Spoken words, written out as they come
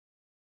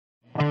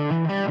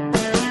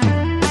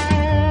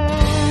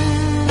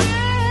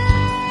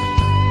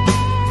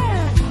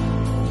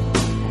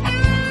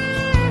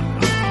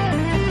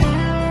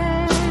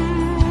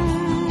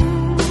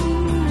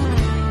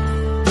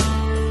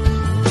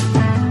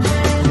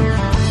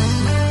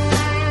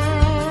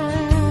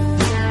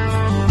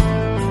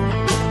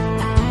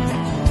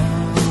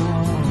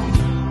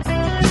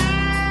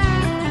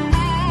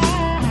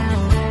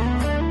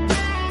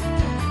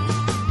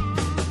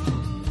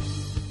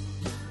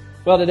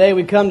Well, today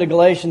we come to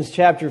Galatians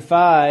chapter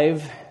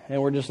 5,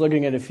 and we're just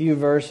looking at a few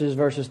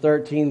verses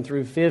 13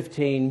 through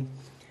 15.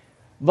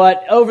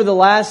 But over the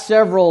last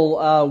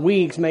several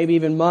weeks, maybe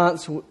even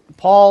months,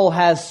 Paul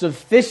has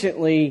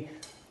sufficiently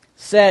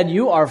said,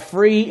 you are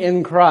free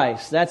in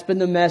Christ. That's been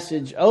the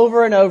message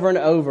over and over and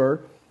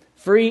over,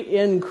 free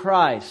in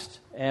Christ.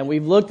 And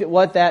we've looked at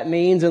what that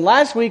means. And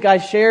last week I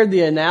shared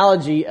the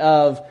analogy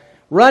of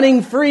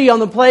running free on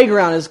the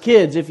playground as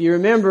kids. If you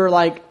remember,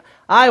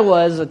 I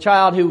was a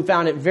child who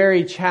found it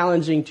very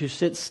challenging to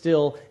sit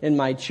still in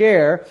my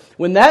chair.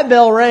 When that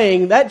bell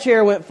rang, that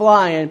chair went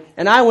flying,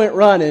 and I went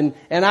running,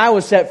 and I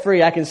was set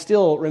free. I can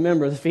still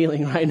remember the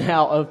feeling right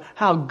now of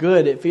how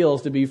good it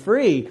feels to be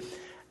free.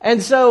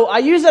 And so I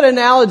use that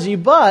analogy,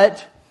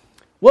 but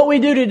what we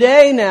do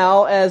today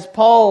now, as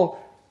Paul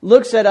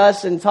looks at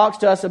us and talks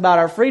to us about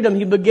our freedom,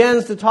 he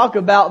begins to talk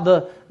about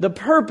the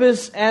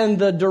purpose and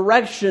the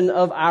direction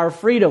of our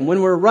freedom.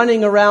 When we're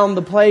running around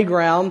the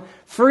playground,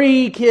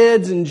 free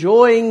kids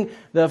enjoying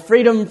the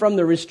freedom from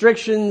the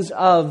restrictions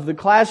of the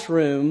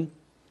classroom,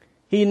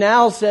 he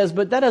now says,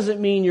 but that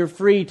doesn't mean you're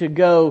free to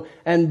go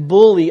and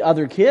bully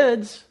other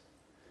kids.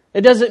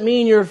 It doesn't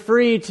mean you're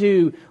free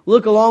to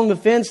look along the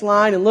fence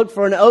line and look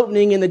for an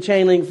opening in the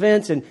chain link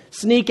fence and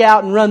sneak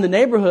out and run the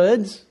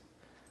neighborhoods.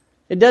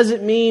 It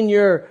doesn't mean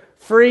you're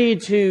free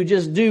to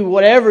just do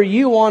whatever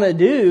you want to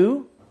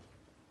do.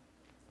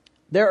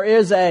 There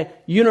is a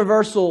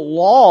universal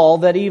law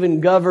that even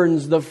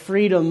governs the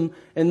freedom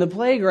in the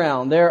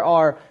playground.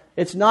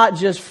 It's not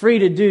just free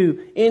to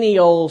do any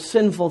old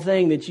sinful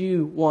thing that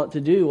you want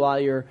to do while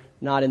you're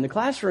not in the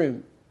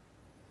classroom.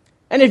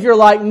 And if you're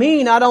like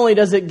me, not only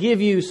does it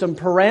give you some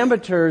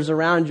parameters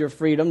around your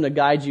freedom to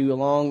guide you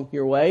along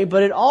your way,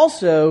 but it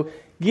also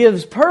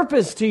gives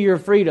purpose to your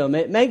freedom.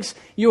 It makes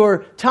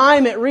your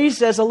time at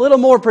recess a little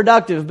more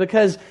productive,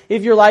 because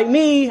if you're like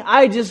me,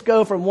 I just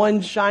go from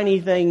one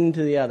shiny thing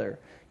to the other.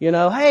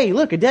 Hey,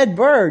 look, a dead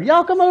bird.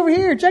 Y'all come over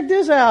here. Check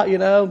this out.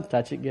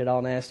 Touch it, get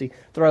all nasty.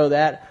 Throw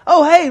that.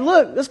 Oh, hey,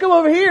 look, let's go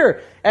over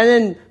here. And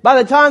then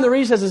by the time the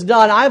recess is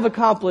done, I've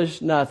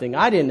accomplished nothing.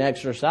 I didn't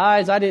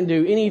exercise. I didn't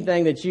do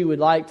anything that you would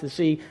like to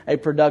see a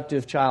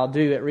productive child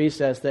do at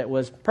recess that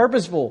was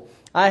purposeful.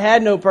 I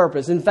had no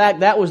purpose. In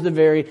fact, that was the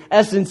very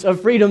essence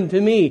of freedom to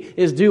me,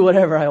 is do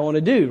whatever I want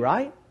to do,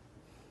 right?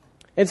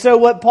 And so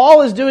what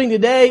Paul is doing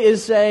today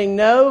is saying,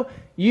 no,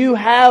 you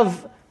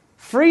have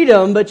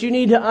freedom, but you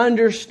need to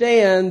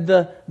understand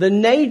the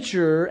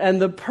nature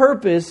and the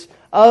purpose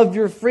of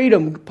your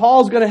freedom.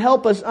 Paul's going to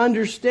help us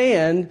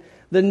understand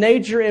the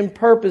nature and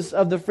purpose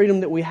of the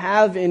freedom that we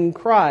have in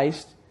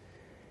Christ.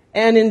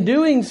 And in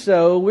doing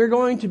so, we're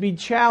going to be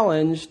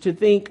challenged to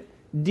think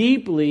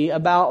deeply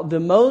about the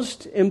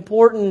most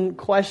important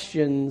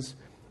questions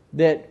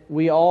that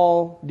we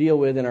all deal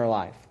with in our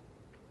life.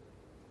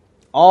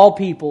 All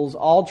peoples,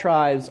 all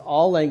tribes,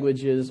 all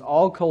languages,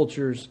 all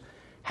cultures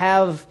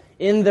have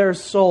in their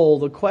soul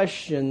the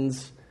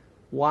questions,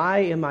 why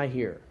am I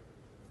here?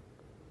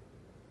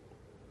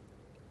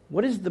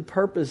 What is the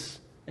purpose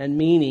and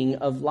meaning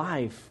of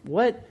life?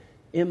 What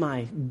am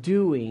I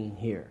doing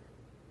here?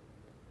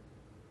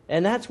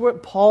 And that's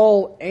what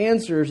Paul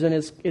answers, and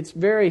it's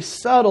very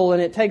subtle,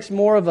 and it takes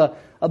more of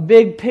a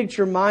big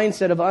picture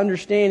mindset of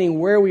understanding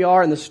where we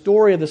are in the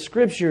story of the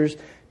Scriptures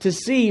to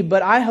see.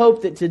 But I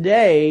hope that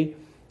today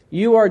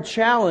you are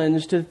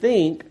challenged to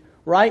think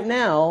right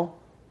now,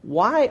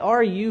 why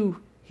are you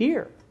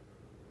here?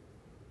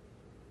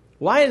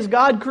 Why has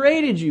God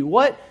created you?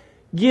 What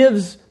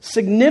gives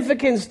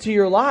significance to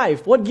your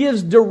life? What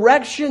gives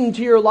direction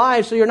to your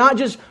life so you're not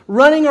just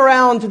running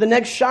around to the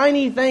next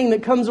shiny thing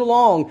that comes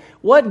along?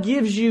 What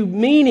gives you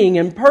meaning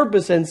and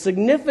purpose and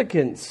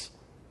significance?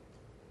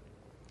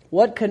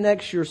 What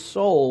connects your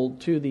soul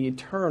to the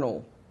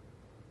eternal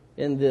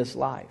in this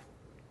life?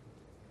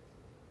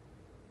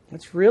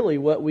 That's really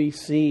what we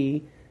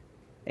see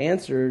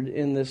answered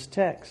in this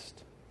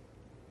text.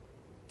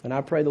 And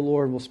I pray the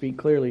Lord will speak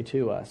clearly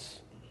to us.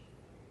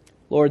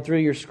 Lord, through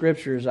your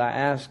Scriptures, I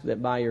ask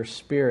that by your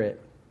Spirit,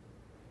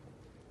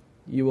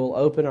 you will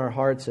open our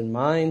hearts and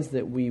minds,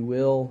 that we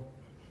will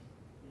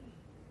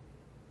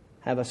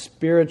have a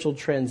spiritual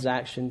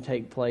transaction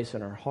take place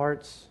in our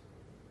hearts,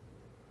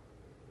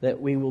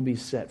 that we will be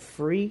set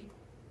free,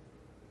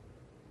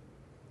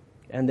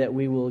 and that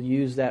we will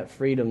use that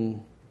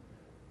freedom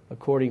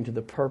according to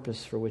the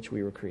purpose for which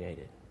we were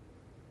created.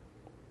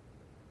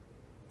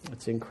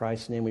 It's in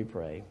Christ's name we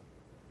pray.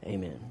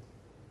 Amen.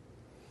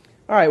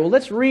 All right, well,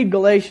 let's read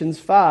Galatians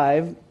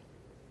 5,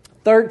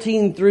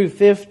 13 through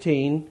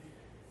 15,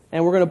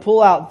 and we're going to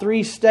pull out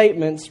three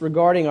statements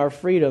regarding our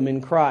freedom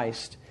in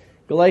Christ.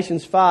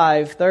 Galatians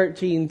 5,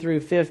 13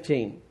 through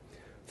 15.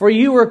 For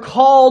you were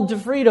called to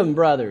freedom,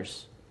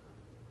 brothers.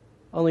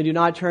 Only do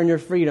not turn your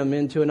freedom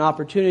into an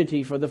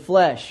opportunity for the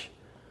flesh,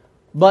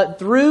 but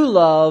through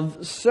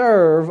love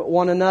serve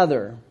one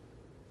another.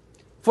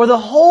 For the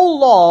whole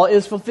law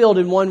is fulfilled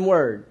in one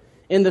word,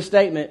 in the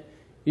statement,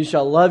 you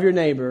shall love your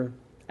neighbor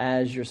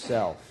as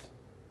yourself.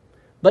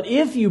 But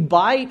if you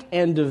bite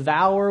and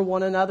devour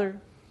one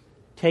another,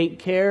 take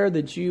care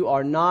that you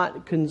are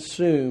not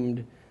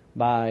consumed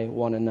by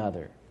one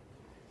another.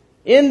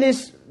 In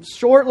this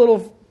short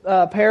little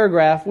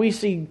paragraph, we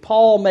see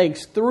Paul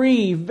makes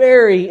three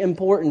very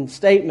important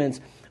statements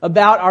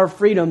about our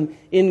freedom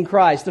in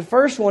Christ. The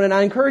first one, and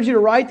I encourage you to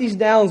write these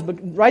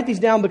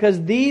down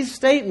because these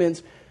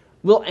statements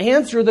will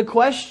answer the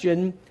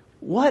question,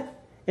 what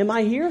am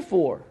I here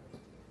for?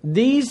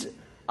 These,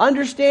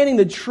 understanding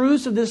the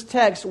truths of this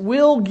text,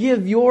 will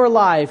give your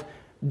life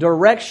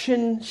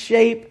direction,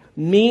 shape,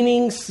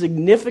 meaning,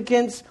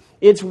 significance.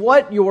 It's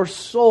what your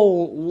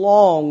soul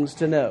longs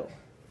to know.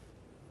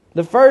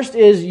 The first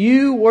is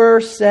you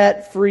were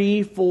set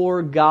free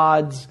for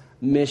God's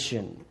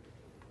mission.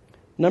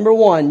 Number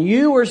one,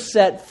 you were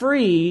set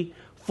free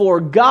for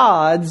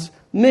God's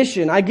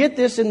mission. I get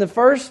this in the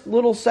first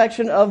little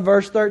section of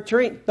verse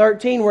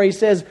 13 where he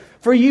says,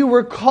 "For you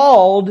were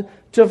called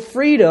to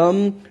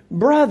freedom,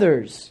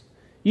 brothers."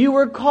 You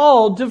were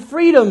called to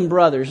freedom,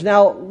 brothers.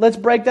 Now, let's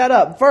break that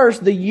up.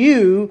 First, the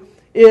you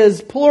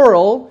is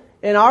plural.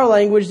 In our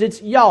language,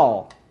 it's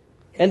y'all.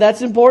 And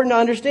that's important to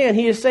understand.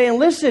 He is saying,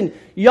 listen,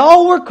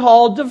 y'all were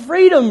called to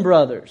freedom,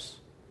 brothers.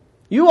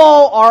 You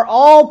all are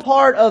all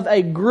part of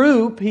a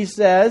group, he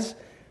says.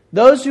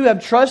 Those who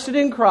have trusted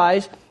in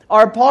Christ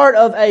are part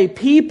of a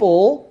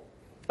people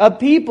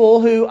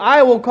who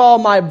I will call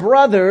my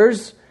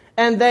brothers,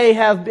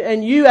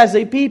 and you as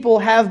a people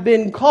have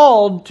been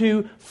called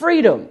to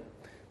freedom.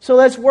 So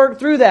let's work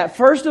through that.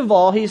 First of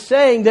all, he's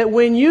saying that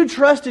when you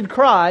trusted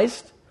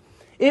Christ,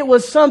 it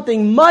was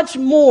something much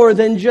more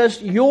than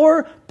just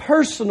your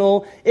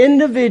personal,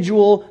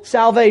 individual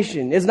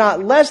salvation. It's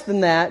not less than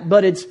that,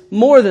 but it's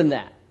more than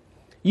that.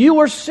 You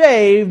were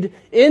saved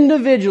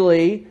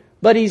individually,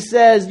 but he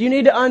says you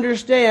need to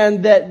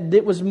understand that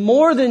it was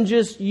more than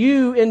just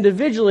you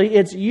individually,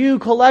 it's you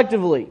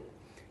collectively.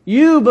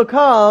 You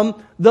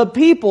become the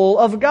people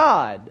of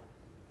God.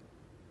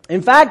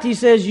 In fact, he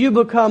says you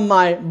become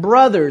my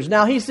brothers.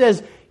 Now he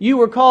says you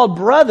were called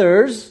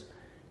brothers.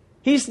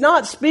 He's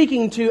not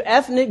speaking to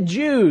ethnic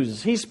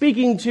Jews. He's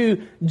speaking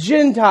to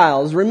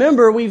Gentiles.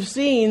 Remember, we've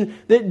seen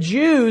that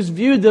Jews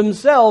viewed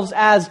themselves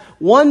as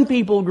one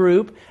people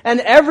group, and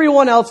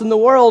everyone else in the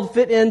world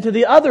fit into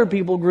the other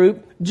people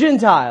group,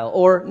 Gentile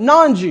or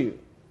non-Jew.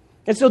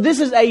 And so this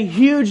is a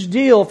huge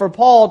deal for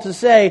Paul to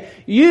say,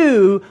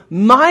 you,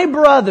 my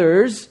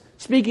brothers,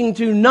 speaking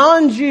to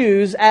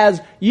non-Jews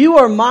as you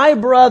are my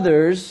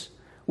brothers.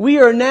 We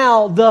are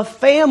now the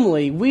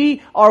family.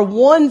 We are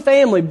one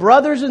family,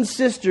 brothers and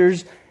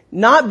sisters,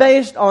 not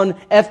based on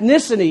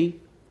ethnicity,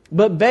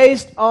 but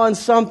based on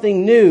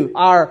something new,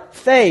 our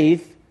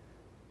faith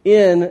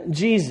in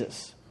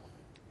Jesus.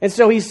 And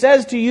so he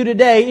says to you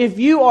today, if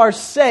you are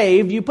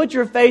saved, you put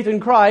your faith in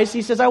Christ,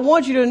 he says, I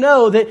want you to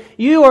know that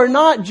you are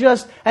not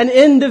just an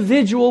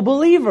individual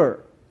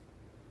believer,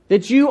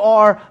 that you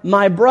are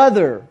my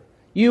brother.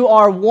 You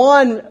are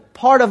one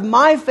part of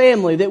my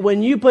family, that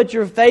when you put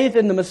your faith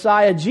in the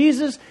Messiah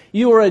Jesus,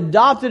 you are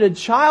adopted a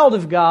child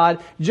of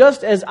God,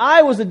 just as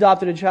I was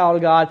adopted a child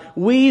of God.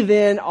 We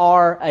then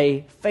are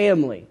a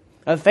family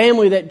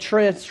that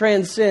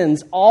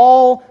transcends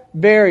all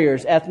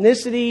barriers,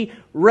 ethnicity,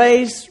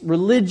 race,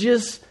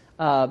 religious,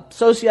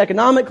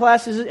 socioeconomic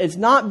classes. It's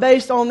not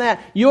based on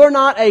that. You're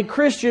not a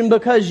Christian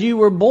because you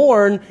were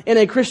born in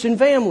a Christian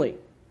family.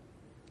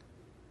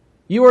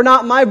 You are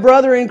not my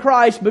brother in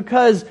Christ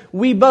because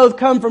we both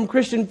come from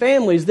Christian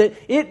families. That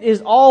it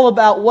is all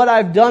about what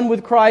I've done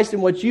with Christ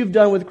and what you've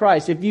done with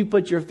Christ. If you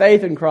put your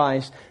faith in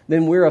Christ,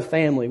 then we're a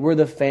family. We're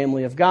the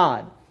family of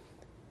God.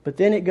 But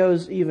then it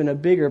goes even a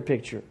bigger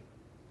picture.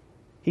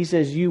 He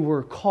says, you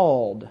were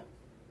called.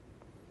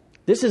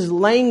 This is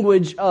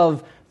language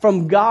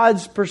from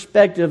God's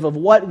perspective of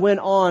what went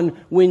on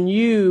when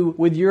you,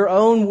 with your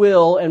own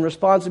will and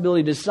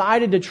responsibility,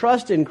 decided to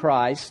trust in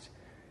Christ.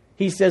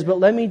 He says, but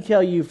let me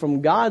tell you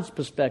from God's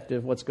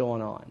perspective what's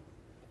going on.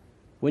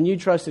 When you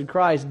trusted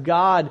Christ,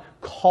 God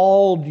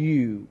called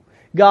you.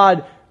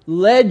 God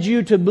led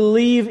you to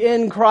believe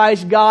in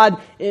Christ. God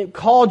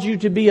called you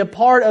to be a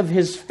part of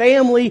His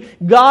family.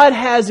 God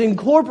has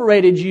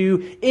incorporated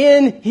you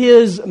in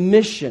His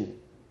mission.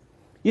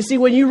 You see,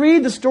 when you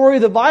read the story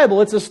of the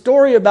Bible, it's a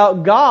story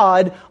about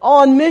God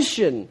on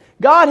mission.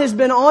 God has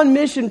been on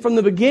mission from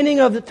the beginning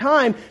of the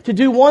time to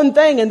do one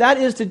thing, and that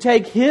is to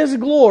take His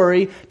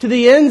glory to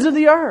the ends of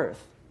the earth.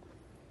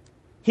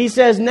 He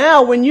says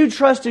now, when you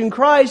trust in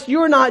Christ,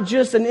 you're not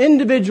just an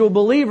individual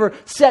believer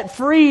set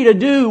free to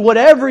do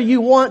whatever you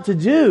want to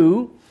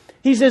do.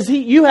 He says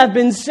you have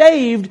been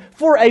saved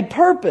for a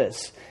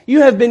purpose.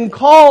 You have been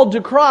called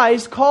to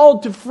Christ,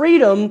 called to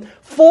freedom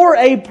for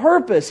a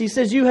purpose. He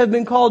says you have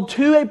been called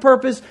to a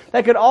purpose.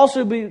 That could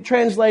also be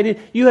translated,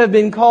 you have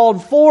been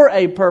called for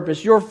a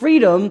purpose. Your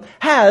freedom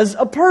has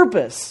a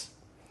purpose.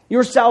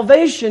 Your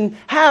salvation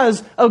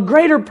has a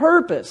greater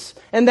purpose.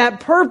 And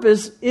that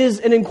purpose is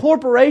an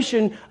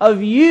incorporation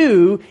of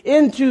you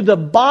into the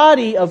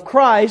body of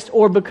Christ,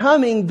 or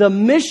becoming the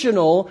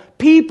missional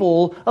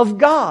people of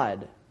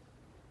God.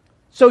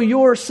 So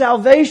your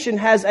salvation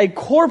has a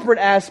corporate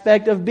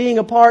aspect of being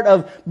a part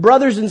of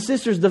brothers and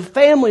sisters, the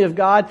family of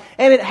God,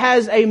 and it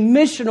has a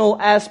missional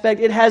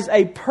aspect. It has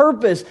a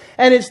purpose,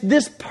 and it's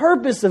this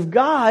purpose of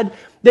God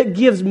that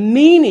gives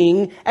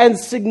meaning and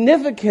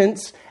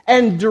significance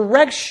and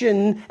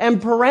direction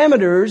and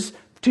parameters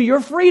to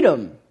your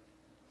freedom.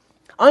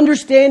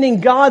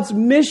 Understanding God's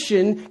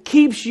mission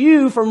keeps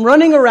you from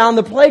running around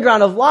the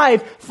playground of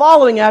life,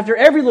 following after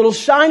every little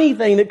shiny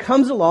thing that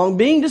comes along,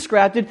 being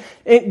distracted,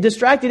 and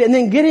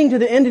then getting to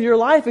the end of your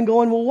life and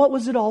going, well, what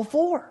was it all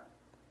for?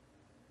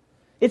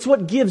 It's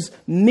what gives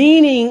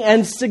meaning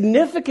and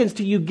significance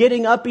to you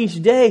getting up each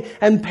day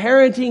and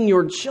parenting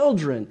your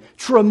children.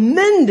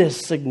 Tremendous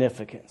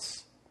significance.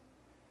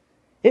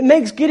 It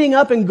makes getting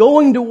up and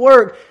going to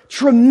work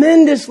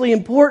tremendously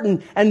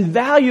important and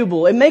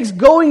valuable. It makes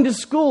going to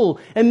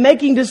school and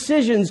making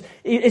decisions,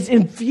 it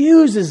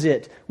infuses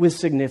it with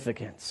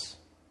significance.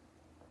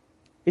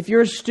 If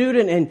you're a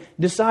student and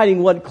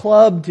deciding what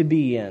club to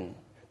be in,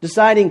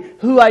 deciding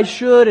who I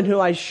should and who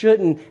I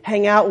shouldn't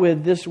hang out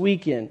with this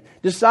weekend,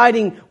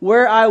 deciding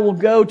where I will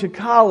go to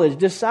college,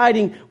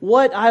 deciding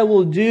what I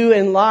will do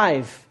in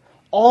life,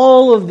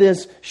 all of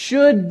this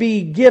should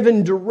be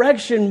given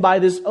direction by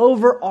this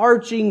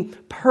overarching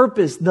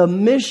purpose, the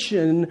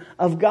mission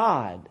of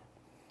God.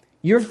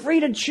 You're free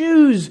to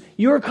choose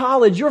your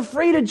college. You're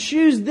free to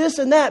choose this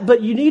and that,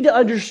 but you need to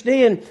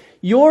understand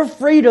your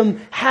freedom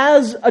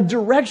has a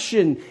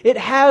direction. It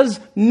has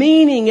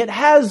meaning. It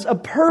has a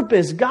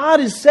purpose.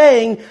 God is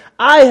saying,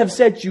 I have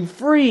set you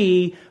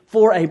free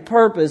for a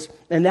purpose,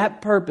 and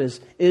that purpose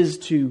is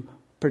to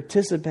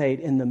participate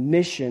in the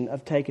mission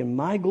of taking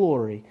my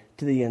glory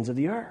to the ends of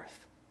the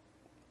earth.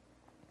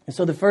 And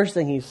so the first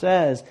thing he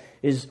says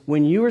is,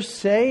 when you were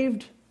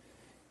saved,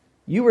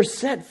 you were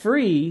set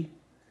free,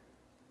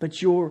 but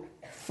your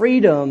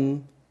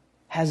freedom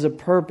has a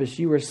purpose.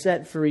 You were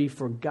set free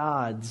for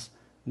God's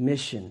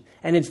mission.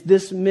 And it's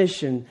this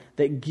mission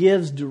that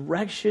gives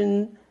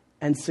direction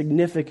and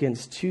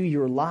significance to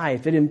your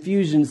life. It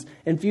infuses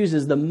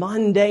the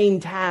mundane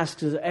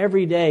tasks of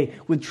every day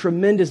with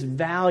tremendous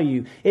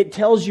value. It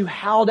tells you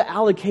how to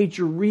allocate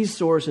your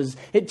resources.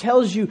 It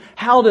tells you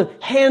how to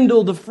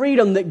handle the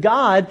freedom that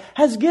God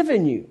has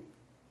given you.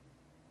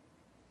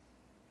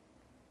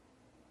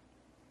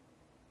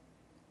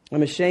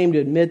 I'm ashamed to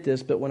admit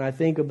this, but when I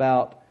think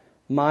about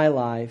my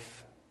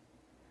life,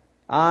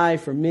 I,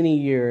 for many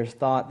years,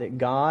 thought that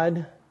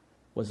God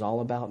was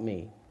all about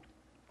me.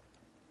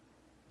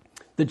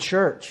 The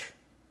church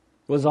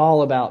was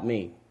all about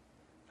me.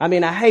 I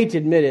mean, I hate to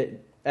admit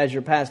it as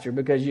your pastor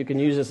because you can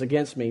use this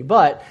against me,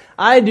 but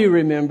I do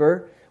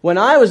remember when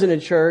I was in a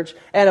church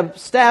and a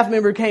staff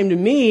member came to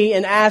me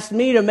and asked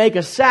me to make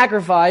a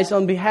sacrifice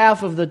on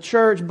behalf of the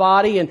church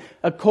body in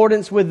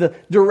accordance with the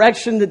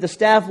direction that the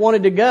staff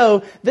wanted to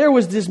go, there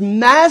was this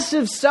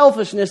massive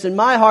selfishness in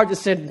my heart that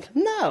said,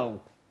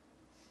 no.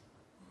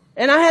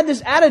 And I had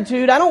this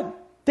attitude, I don't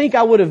think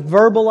I would have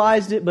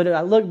verbalized it, but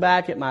I look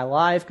back at my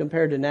life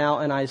compared to now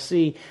and I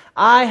see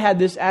I had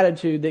this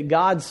attitude that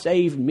God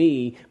saved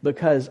me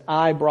because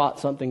I brought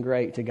something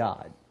great to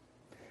God.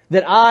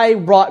 That I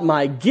brought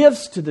my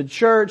gifts to the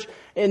church,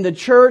 and the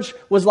church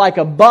was like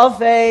a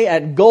buffet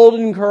at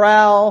Golden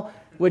Corral,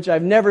 which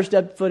I've never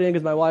stepped foot in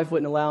because my wife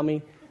wouldn't allow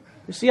me.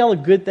 You see all the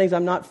good things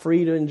I'm not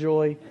free to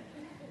enjoy?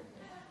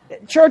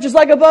 Church is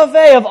like a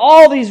buffet of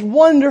all these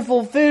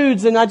wonderful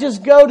foods, and I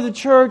just go to the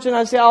church and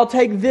I say, I'll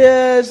take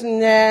this,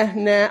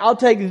 I'll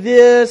take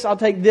this, I'll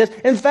take this.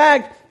 In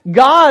fact,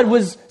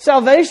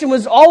 salvation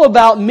was all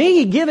about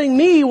me, giving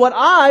me what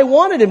I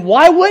wanted. And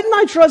why wouldn't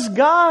I trust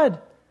God?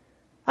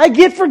 I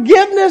get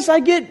forgiveness. I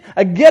get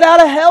a get out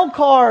of hell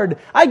card.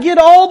 I get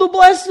all the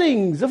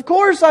blessings. Of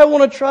course I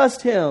want to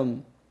trust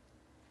Him.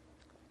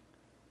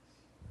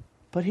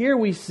 But here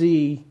we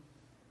see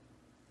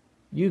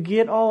you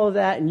get all of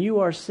that and you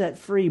are set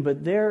free,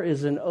 but there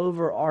is an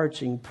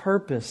overarching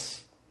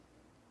purpose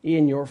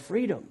in your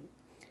freedom.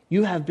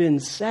 You have been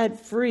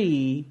set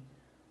free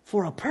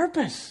for a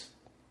purpose.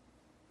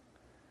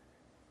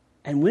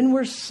 And when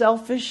we're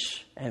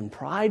selfish and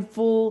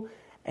prideful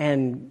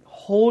and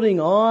holding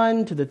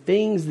on to the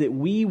things that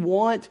we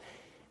want,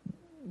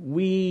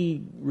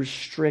 we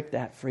restrict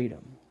that freedom.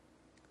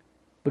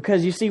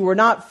 Because you see, we're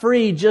not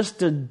free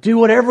just to do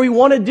whatever we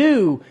want to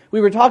do.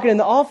 We were talking in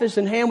the office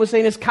and Ham was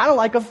saying it's kind of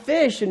like a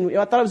fish. And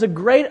I thought it was a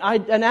great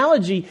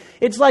analogy.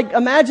 It's like,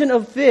 imagine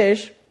a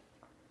fish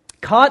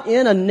caught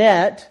in a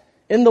net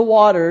in the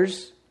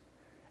waters,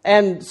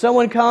 and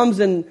someone comes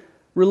and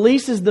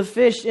releases the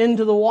fish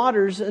into the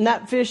waters, and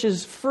that fish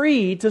is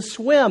free to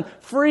swim,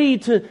 free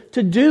to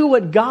do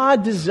what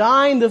God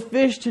designed the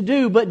fish to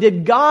do. But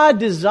did God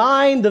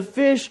design the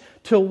fish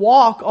to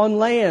walk on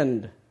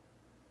land?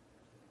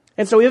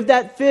 And so if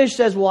that fish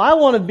says, well, I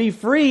want to be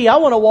free, I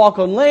want to walk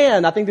on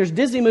land. I think there's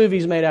Disney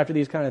movies made after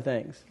these kind of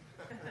things.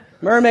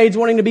 Mermaids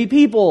wanting to be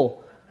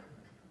people.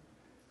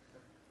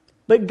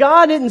 But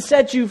God didn't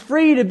set you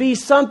free to be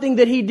something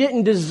that He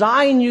didn't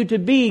design you to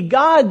be.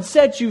 God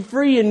set you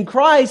free in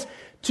Christ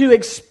to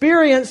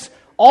experience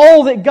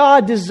all that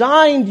God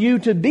designed you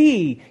to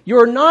be.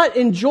 You're not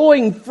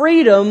enjoying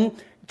freedom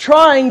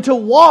trying to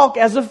walk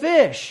as a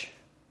fish.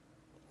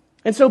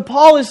 And so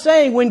Paul is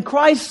saying, when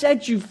Christ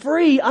set you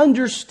free,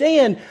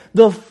 understand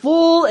the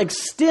full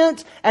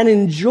extent and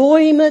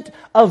enjoyment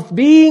of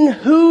being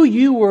who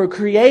you were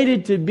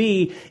created to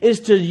be is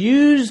to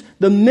use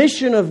the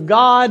mission of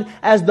God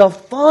as the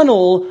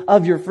funnel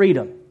of your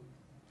freedom.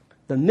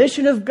 The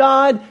mission of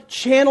God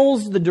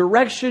channels the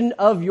direction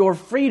of your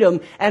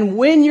freedom. And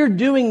when you're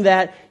doing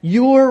that,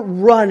 you're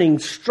running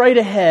straight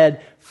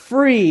ahead,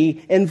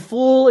 free and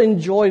full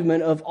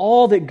enjoyment of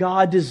all that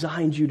God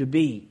designed you to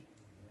be.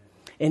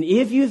 And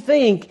if you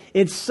think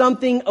it's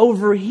something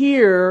over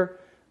here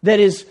that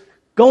is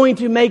going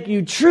to make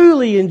you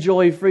truly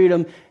enjoy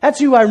freedom, that's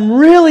who I'm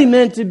really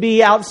meant to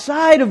be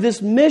outside of this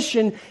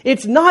mission.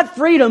 It's not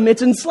freedom,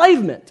 it's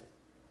enslavement.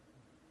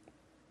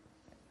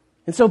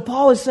 And so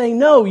Paul is saying,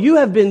 no, you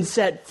have been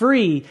set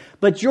free,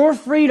 but your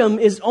freedom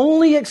is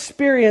only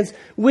experienced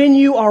when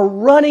you are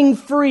running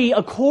free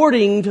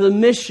according to the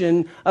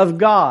mission of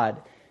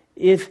God.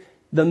 If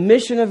the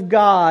mission of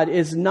God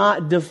is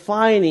not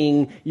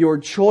defining your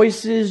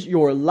choices,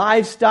 your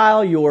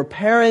lifestyle, your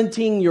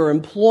parenting, your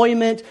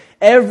employment,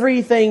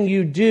 everything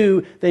you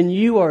do, then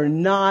you are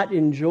not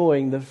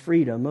enjoying the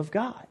freedom of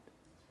God.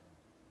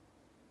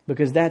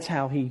 Because that's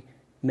how He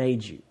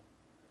made you.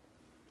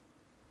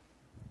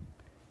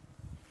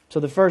 So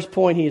the first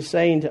point he is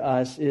saying to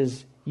us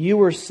is, you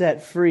were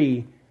set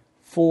free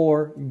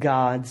for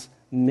God's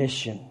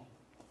mission.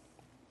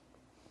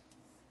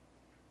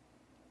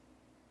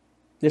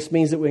 This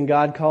means that when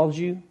God called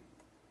you,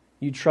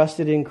 you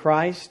trusted in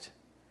Christ.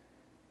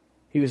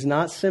 He was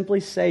not simply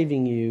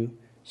saving you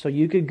so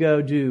you could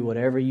go do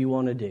whatever you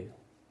want to do.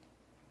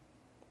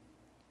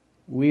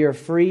 We are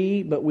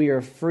free, but we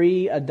are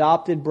free,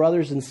 adopted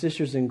brothers and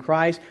sisters in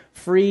Christ.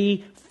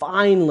 Free,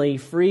 finally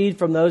freed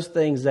from those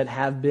things that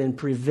have been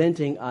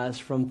preventing us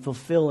from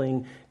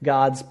fulfilling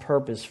God's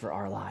purpose for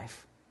our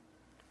life.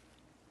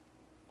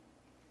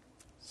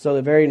 So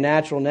the very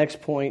natural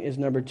next point is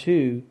number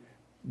 2.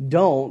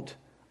 Don't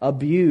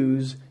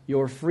abuse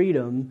your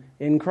freedom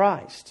in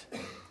Christ.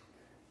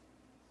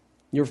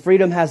 Your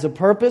freedom has a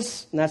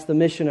purpose, and that's the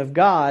mission of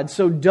God.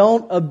 So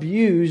don't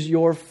abuse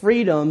your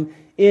freedom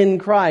in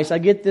Christ. I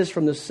get this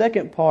from the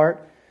second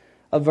part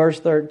of verse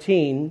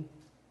 13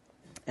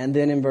 and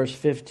then in verse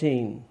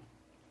 15.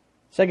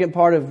 Second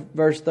part of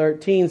verse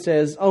 13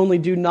 says, only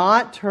do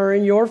not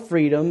turn your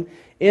freedom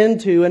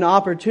into an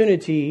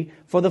opportunity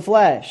for the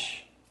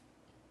flesh.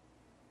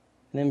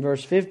 And then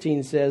verse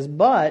 15 says,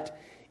 but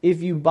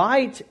if you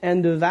bite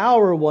and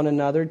devour one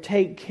another,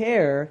 take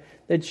care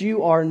that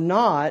you are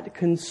not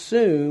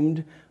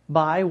consumed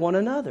by one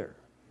another.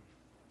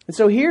 And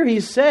so here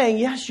he's saying,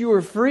 yes, you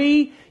are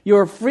free.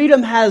 Your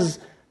freedom has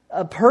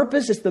a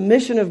purpose. It's the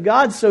mission of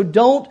God. So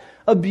don't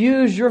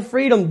abuse your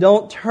freedom.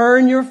 Don't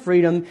turn your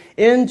freedom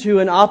into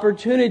an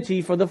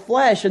opportunity for the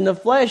flesh. And the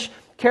flesh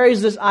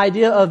carries this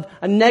idea of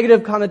a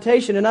negative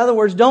connotation. In other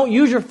words, don't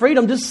use your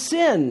freedom to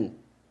sin.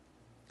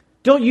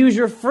 Don't use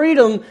your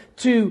freedom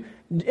to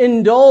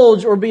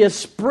indulge or be a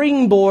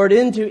springboard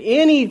into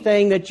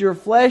anything that your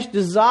flesh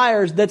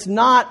desires that's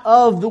not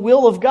of the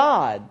will of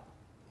God.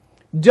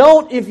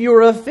 Don't, if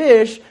you're a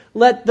fish,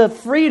 let the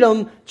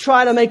freedom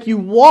try to make you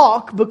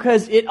walk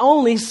because it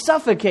only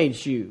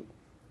suffocates you.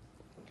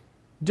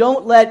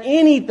 Don't let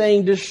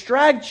anything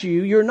distract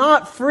you. You're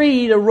not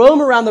free to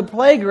roam around the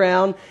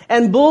playground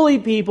and bully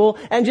people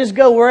and just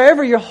go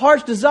wherever your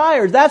heart's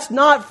desires. That's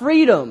not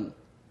freedom.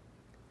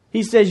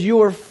 He says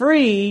you are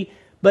free,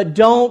 but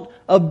don't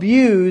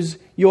abuse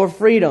your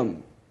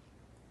freedom.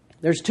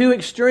 There's 2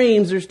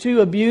 extremes. There's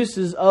 2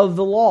 abuses of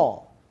the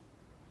law.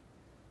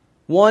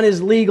 One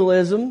is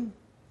legalism.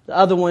 The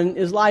other one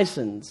is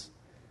license.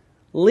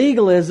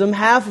 Legalism,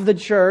 half of the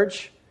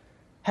church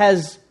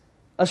has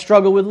a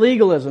struggle with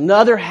legalism. The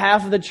other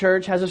half of the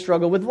church has a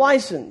struggle with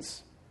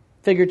license,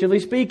 figuratively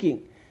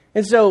speaking.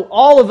 And so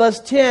all of us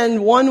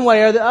tend one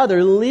way or the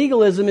other.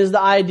 Legalism is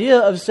the idea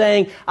of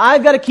saying,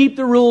 I've got to keep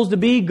the rules to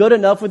be good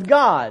enough with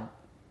God.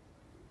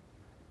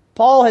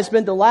 Paul has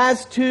spent the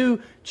last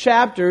 2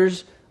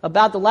 chapters,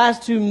 about the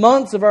last 2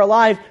 months of our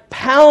life,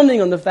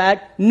 pounding on the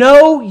fact,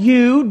 no,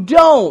 you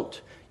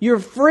don't. You're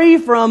free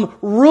from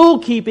rule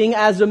keeping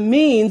as a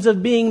means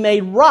of being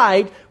made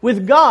right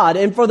with God.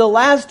 And for the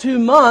last 2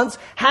 months,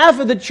 half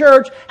of the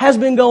church has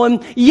been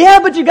going, yeah,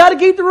 but you got to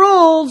keep the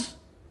rules.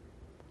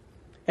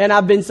 And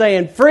I've been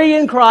saying, free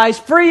in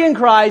Christ, free in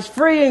Christ,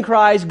 free in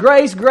Christ,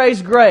 grace,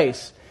 grace,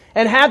 grace.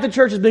 And half the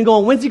church has been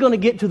going, when's he going to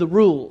get to the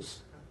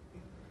rules?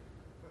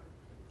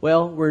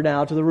 Well, we're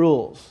now to the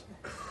rules.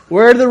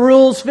 Where do the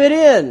rules fit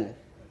in?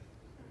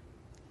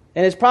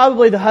 And it's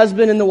probably the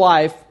husband and the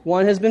wife.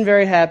 One has been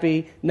very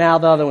happy. Now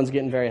the other one's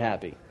getting very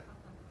happy.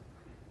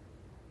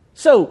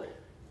 So,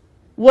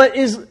 what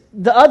is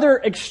the other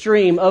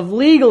extreme of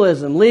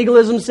legalism?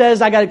 Legalism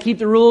says I got to keep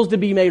the rules to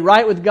be made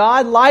right with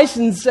God.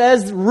 License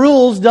says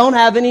rules don't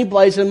have any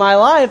place in my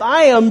life.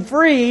 I am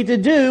free to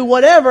do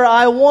whatever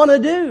I want to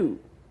do.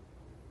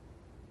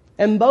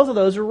 And both of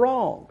those are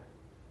wrong.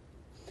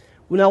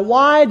 Now,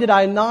 why did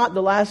I not,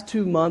 the last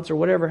 2 months or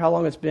whatever, how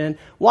long it's been,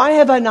 why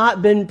have I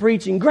not been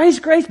preaching grace,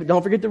 grace, but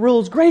don't forget the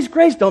rules, grace,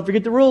 grace, don't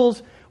forget the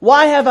rules?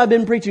 Why have I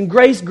been preaching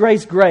grace,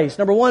 grace, grace?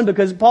 Number one,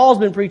 because Paul's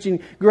been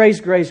preaching grace,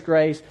 grace,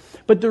 grace.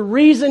 But the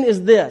reason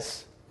is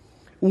this.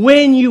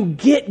 When you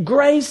get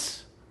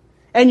grace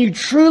and you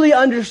truly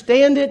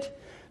understand it,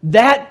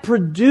 that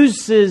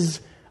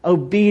produces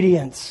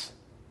obedience.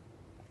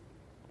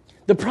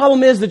 The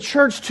problem is the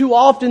church too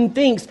often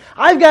thinks,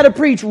 I've got to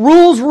preach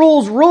rules,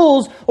 rules,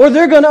 rules, or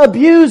they're going to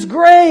abuse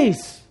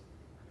grace.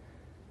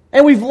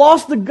 And we've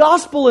lost the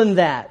gospel in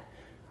that.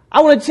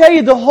 I want to tell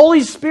you, the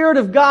Holy Spirit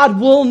of God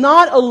will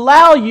not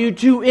allow you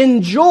to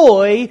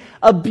enjoy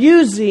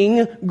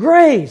abusing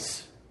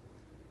grace.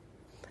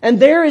 And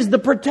there is the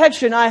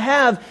protection I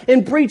have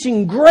in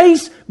preaching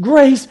grace,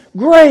 grace,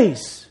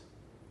 grace.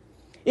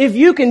 If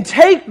you can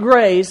take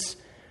grace,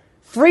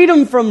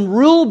 freedom from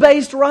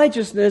rule-based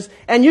righteousness,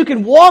 and you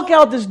can walk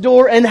out this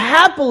door and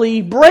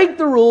happily break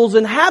the rules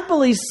and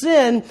happily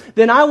sin,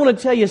 then I want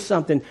to tell you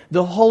something.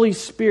 The Holy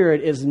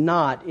Spirit is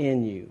not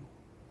in you.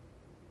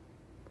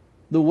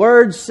 The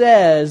Word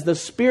says the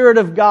Spirit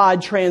of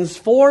God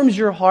transforms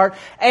your heart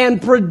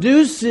and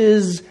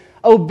produces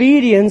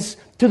obedience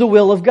to the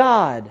will of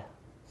God.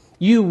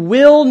 You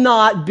will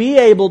not be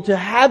able to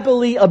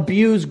happily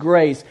abuse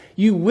grace.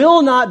 You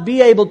will not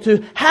be able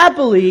to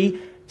happily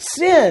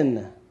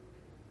sin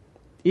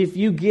if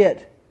you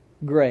get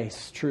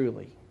grace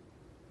truly.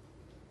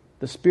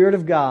 The Spirit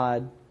of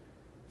God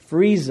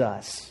frees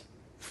us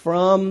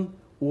from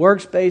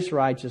works-based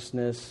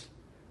righteousness,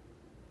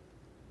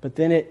 but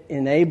then it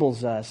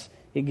enables us,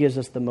 it gives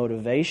us the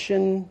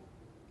motivation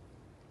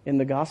in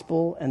the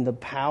gospel and the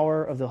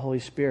power of the Holy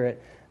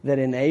Spirit that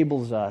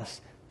enables us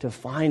to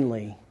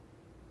finally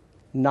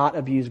not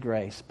abuse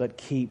grace, but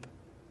keep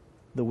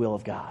the will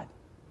of God.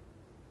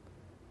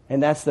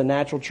 And that's the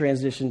natural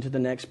transition to the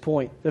next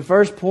point. The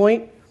first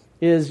point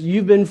is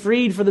you've been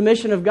freed for the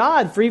mission of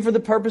God, free for the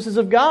purposes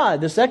of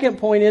God. The second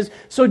point is,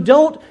 so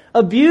don't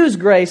abuse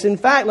grace. In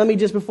fact,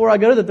 before I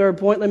go to the third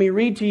point, let me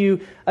read to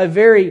you a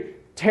very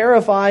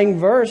terrifying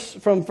verse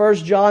from 1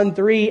 John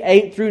 3,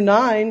 8 through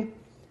 9. It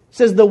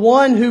says, the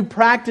one who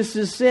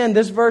practices sin,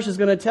 this verse is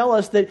going to tell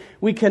us that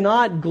we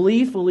cannot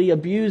gleefully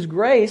abuse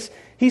grace.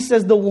 He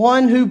says the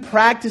one who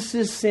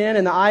practices sin,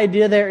 and the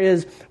idea there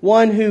is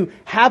one who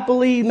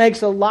happily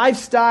makes a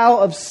lifestyle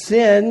of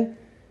sin,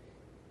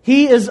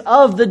 he is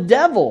of the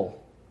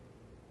devil.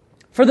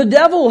 For the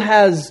devil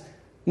has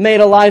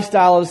made a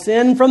lifestyle of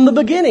sin from the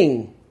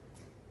beginning.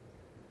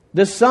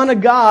 The Son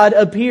of God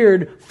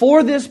appeared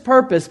for this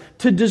purpose,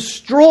 to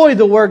destroy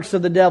the works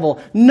of the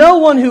devil. No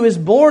one who is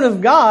born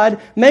of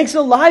God makes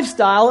a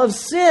lifestyle of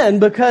sin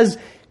because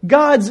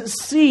God's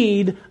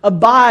seed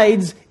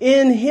abides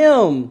in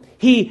him.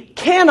 He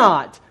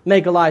cannot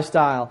make a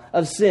lifestyle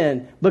of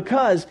sin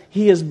because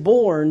he is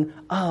born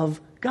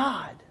of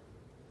God.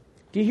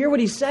 Do you hear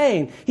what he's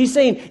saying? He's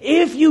saying,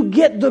 if you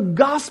get the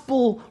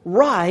gospel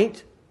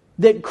right,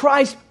 that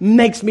Christ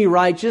makes me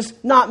righteous,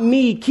 not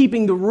me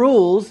keeping the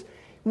rules,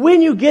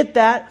 when you get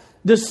that,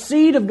 the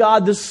seed of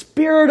God, the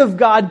Spirit of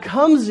God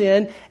comes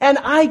in, and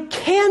I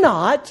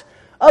cannot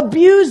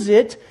abuse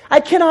it.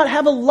 I cannot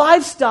have a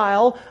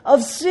lifestyle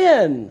of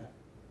sin.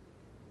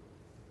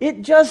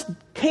 It just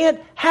can't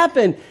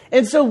happen.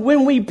 And so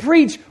when we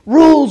preach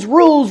rules,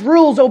 rules,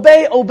 rules,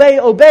 obey, obey,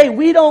 obey,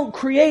 we don't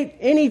create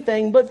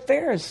anything but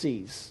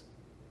Pharisees.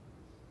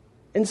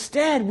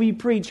 Instead, we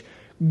preach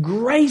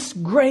grace,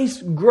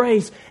 grace,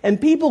 grace. And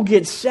people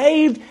get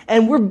saved,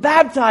 and we're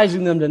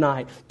baptizing them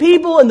tonight.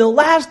 People in the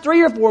last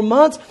 3 or 4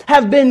 months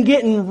have been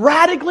getting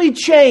radically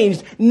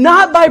changed,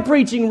 not by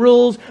preaching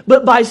rules,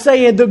 but by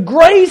saying the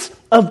grace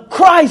of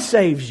Christ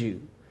saves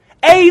you.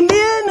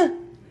 Amen?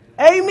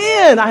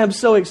 Amen. I am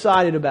so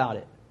excited about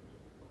it.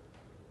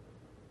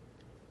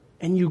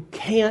 And you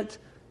can't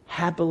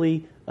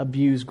happily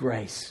abuse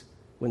grace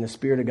when the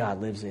Spirit of God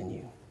lives in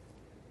you.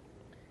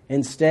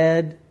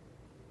 Instead,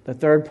 the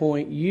third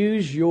point,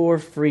 use your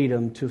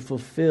freedom to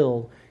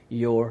fulfill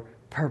your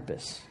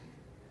purpose.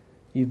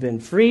 You've been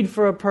freed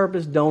for a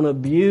purpose. Don't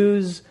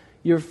abuse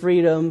your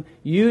freedom.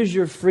 Use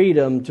your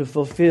freedom to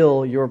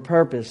fulfill your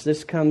purpose.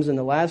 This comes in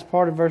the last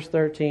part of verse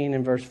 13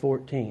 and verse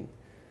 14.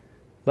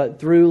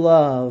 But through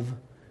love,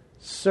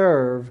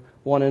 serve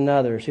one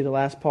another. See the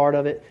last part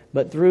of it?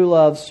 But through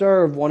love,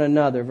 serve one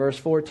another. Verse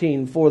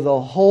 14, for the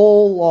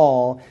whole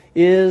law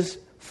is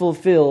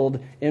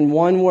fulfilled in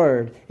one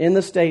word, in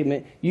the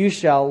statement, you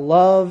shall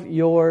love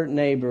your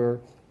neighbor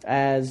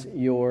as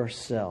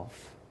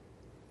yourself.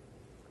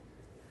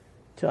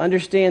 To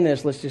understand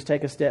this, let's just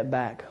take a step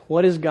back.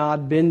 What has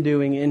God been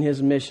doing in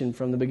His mission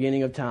from the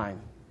beginning of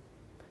time?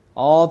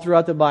 All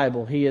throughout the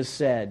Bible, He has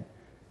said,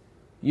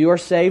 you are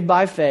saved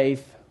by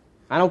faith.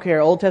 I don't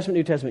care, Old Testament,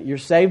 New Testament. You're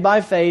saved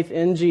by faith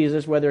in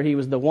Jesus, whether He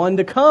was the one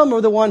to come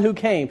or the one who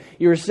came.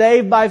 You're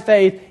saved by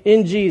faith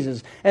in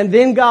Jesus. And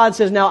then God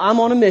says, now I'm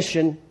on a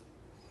mission.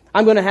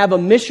 I'm going to have a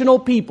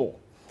missional people.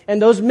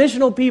 And those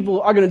missional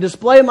people are going to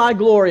display my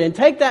glory and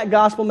take that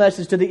gospel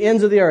message to the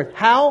ends of the earth.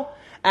 How?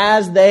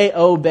 As they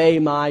obey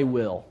my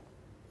will.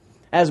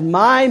 As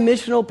my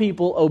missional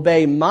people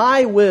obey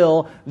my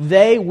will,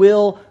 they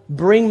will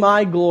bring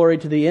my glory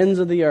to the ends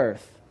of the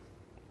earth.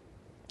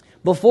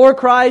 Before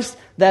Christ,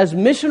 those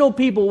missional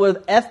people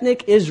were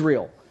ethnic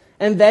Israel.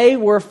 And they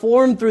were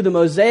formed through the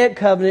Mosaic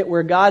covenant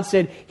where God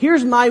said,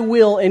 here's my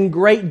will in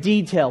great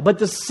detail. But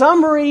the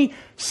summary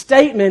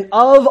statement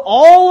of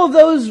all of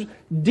those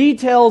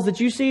details that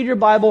you see in your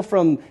Bible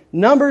from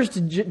Numbers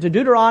to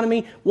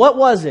Deuteronomy, what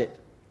was it?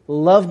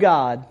 Love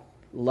God,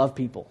 love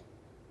people.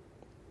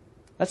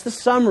 That's the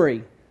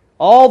summary.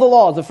 All the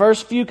laws. The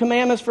first few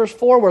commandments, first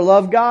 4 were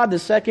love God. The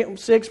second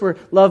 6 were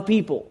love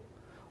people.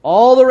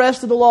 All the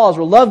rest of the laws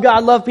were love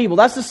God, love people.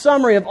 That's the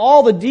summary of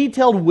all the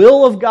detailed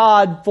will of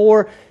God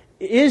for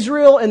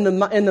Israel in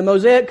the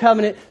Mosaic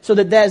covenant, so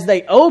that as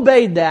they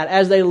obeyed that,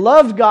 as they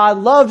loved God,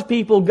 loved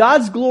people,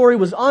 God's glory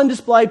was on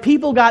display,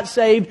 people got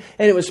saved,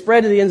 and it was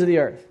spread to the ends of the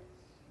earth.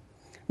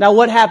 Now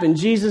what happened?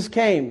 Jesus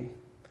came.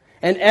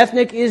 And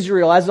ethnic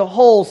Israel as a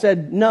whole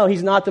said, no,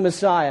 He's not the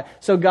Messiah.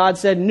 So God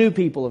said, new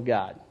people of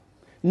God.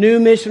 New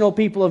missional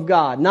people of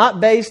God. Not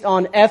based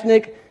on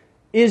ethnic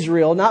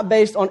Israel, not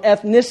based on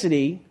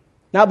ethnicity,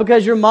 not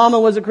because your mama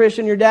was a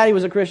Christian, your daddy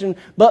was a Christian,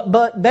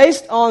 but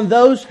based on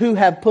those who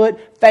have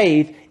put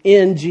faith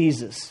in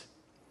Jesus.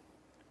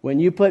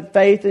 When you put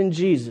faith in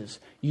Jesus,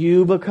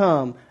 you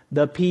become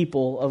the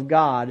people of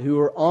God who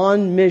are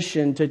on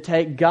mission to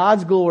take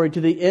God's glory to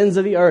the ends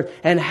of the earth.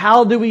 And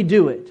how do we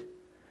do it?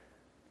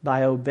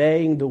 By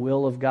obeying the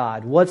will of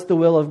God. What's the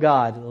will of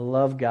God?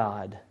 Love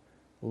God,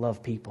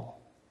 love people.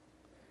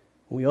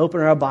 We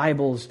open our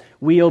Bibles,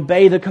 we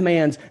obey the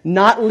commands,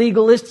 not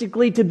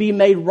legalistically to be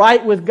made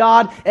right with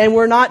God, and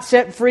we're not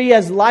set free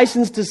as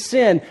licensed to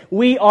sin.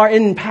 We are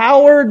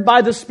empowered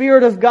by the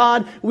Spirit of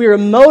God. We are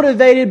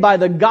motivated by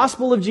the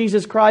gospel of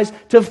Jesus Christ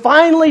to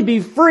finally be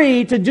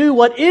free to do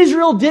what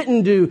Israel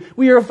didn't do.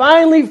 We are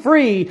finally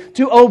free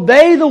to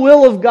obey the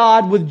will of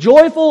God with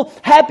joyful,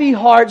 happy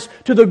hearts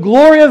to the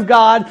glory of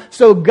God,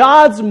 so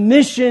God's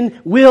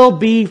mission will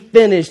be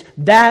finished.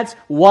 That's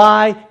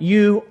why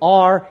you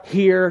are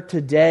here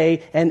today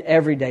and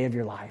every day of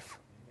your life.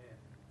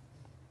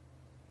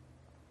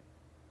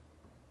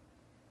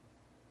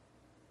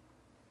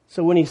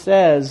 So when He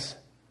says,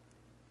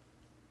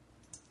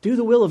 do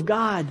the will of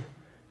God,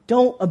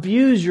 don't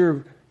abuse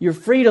your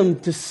freedom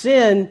to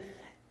sin,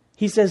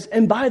 He says,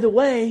 and by the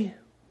way,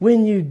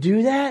 when you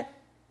do that,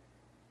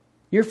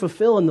 you're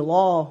fulfilling the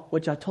law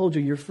which I told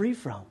you you're free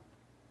from.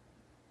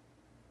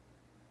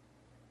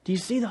 Do you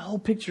see the whole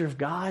picture of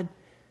God?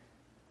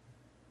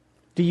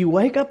 Do you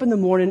wake up in the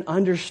morning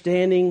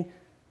understanding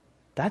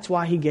that's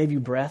why He gave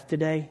you breath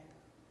today?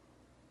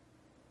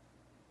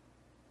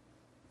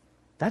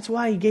 That's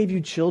why He gave you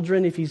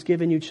children, if He's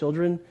given you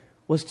children,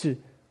 was to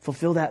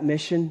fulfill that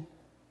mission?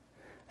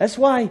 That's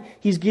why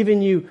He's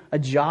given you a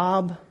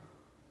job?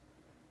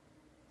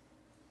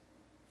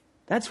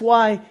 That's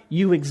why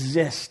you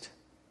exist.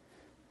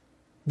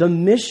 The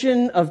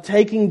mission of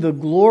taking the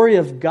glory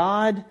of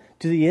God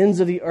to the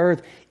ends of the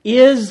earth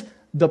is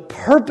the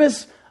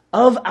purpose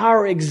of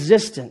our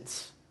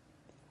existence.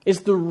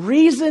 It's the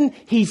reason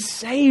He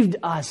saved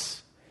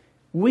us.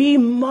 We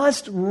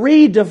must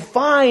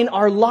redefine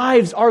our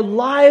lives. Our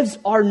lives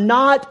are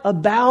not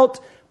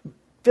about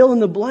fill in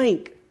the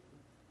blank.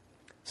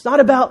 It's not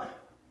about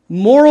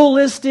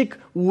moralistic,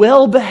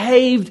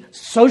 well-behaved,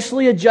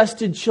 socially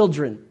adjusted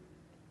children.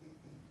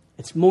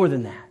 It's more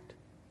than that.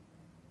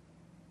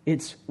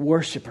 It's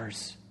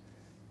worshipers,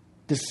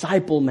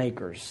 disciple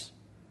makers,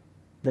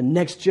 the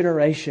next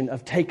generation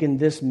of taking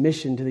this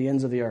mission to the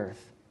ends of the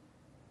earth.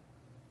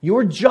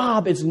 Your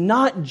job is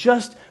not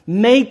just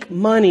make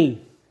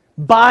money,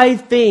 buy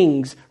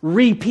things,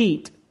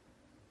 repeat.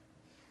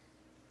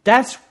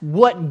 That's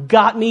what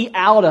got me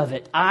out of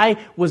it. I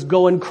was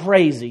going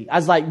crazy. I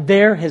was like,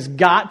 there has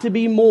got to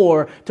be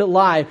more to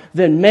life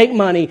than make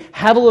money,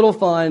 have a little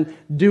fun,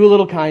 do a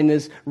little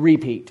kindness,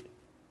 repeat.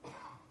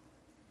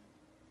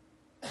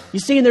 You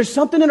see, and there's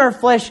something in our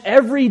flesh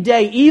every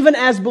day, even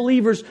as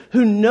believers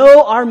who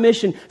know our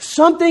mission.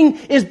 Something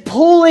is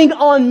pulling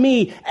on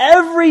me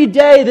every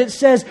day that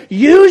says,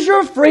 use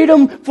your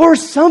freedom for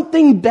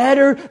something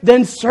better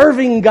than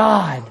serving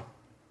God.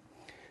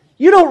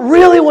 You don't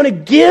really want to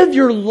give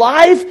your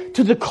life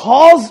to the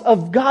cause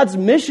of God's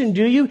mission,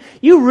 do you?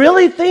 You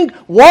really think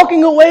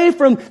walking away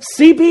from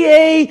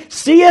CPA,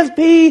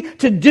 CFP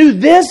to do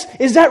this,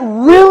 is that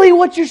really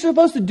what you're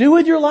supposed to do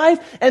with your life?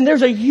 And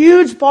there's a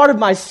huge part of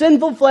my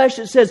sinful flesh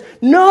that says,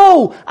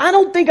 no, I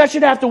don't think I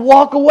should have to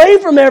walk away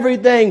from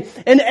everything.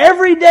 And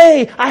every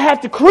day I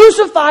have to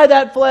crucify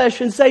that flesh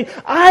and say,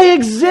 I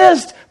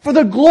exist for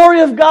the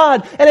glory of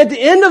God. And at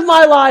the end of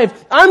my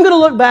life, I'm going to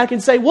look back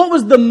and say, what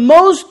was the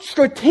most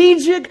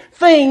strategic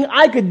thing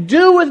I could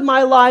do with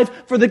my life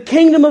for the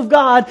kingdom of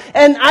God?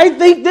 And I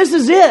think this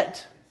is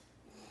it.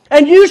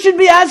 And you should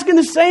be asking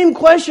the same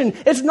question.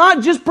 It's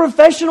not just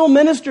professional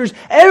ministers.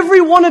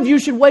 Every one of you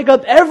should wake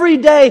up every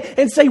day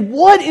and say,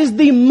 what is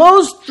the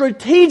most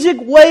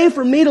strategic way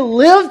for me to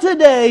live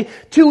today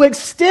to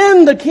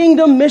extend the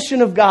kingdom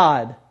mission of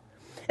God?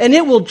 And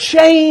it will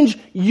change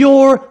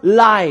your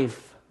life.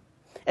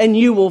 and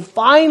you will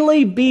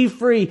finally be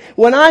free.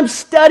 When I'm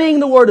studying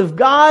the Word of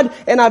God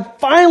and I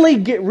finally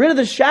get rid of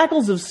the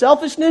shackles of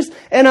selfishness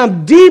and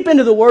I'm deep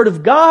into the Word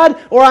of God,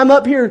 or I'm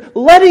up here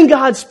letting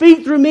God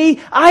speak through me,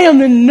 I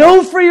am in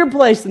no freer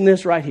place than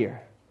this right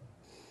here.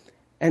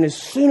 And as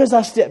soon as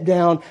I step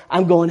down,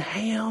 I'm going,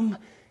 Ham,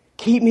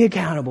 keep me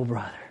accountable,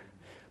 brother.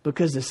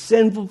 Because the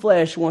sinful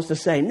flesh wants to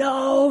say,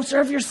 no,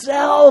 serve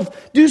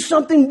yourself, do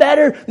something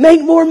better,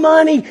 make more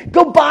money,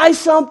 go buy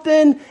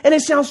something. And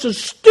it sounds so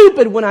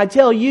stupid when I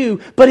tell you,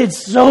 but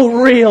it's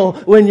so real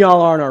when y'all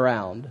aren't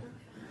around.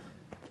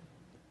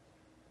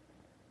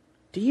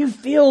 Do you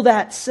feel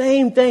that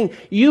same thing?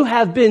 You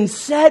have been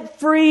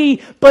set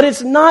free, but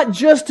it's not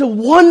just to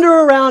wander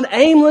around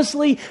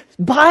aimlessly,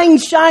 buying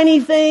shiny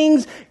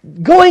things,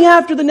 going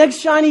after the next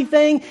shiny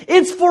thing.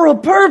 It's for a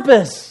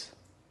purpose.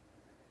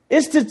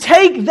 It's to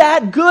take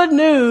that good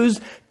news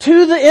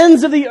to the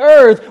ends of the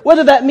earth,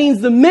 whether that means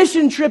the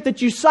mission trip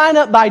that you sign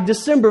up by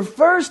December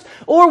 1st,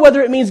 or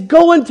whether it means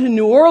going to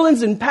New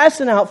Orleans and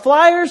passing out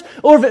flyers,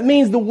 or if it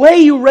means the way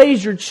you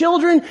raise your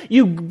children,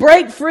 you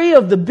break free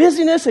of the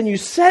busyness and you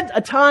set a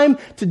time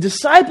to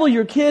disciple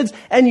your kids,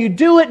 and you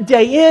do it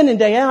day in and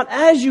day out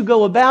as you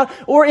go about,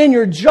 or in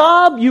your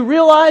job, you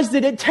realize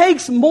that it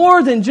takes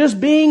more than just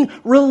being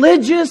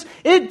religious.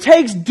 It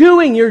takes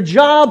doing your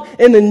job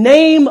in the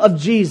name of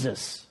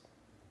Jesus.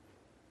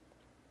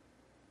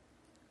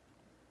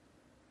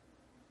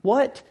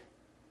 What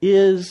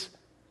is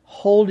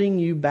holding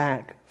you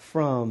back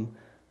from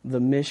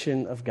the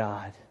mission of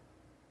God?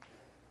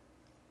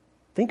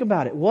 Think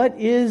about it. What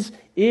is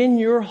in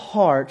your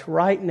heart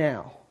right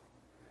now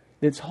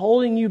that's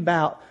holding you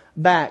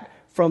back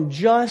from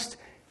just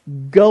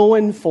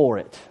going for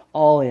it,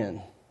 all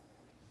in?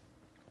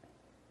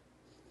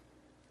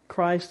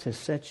 Christ has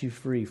set you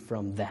free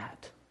from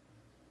that.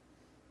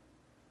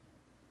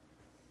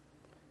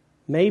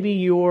 Maybe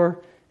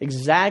you're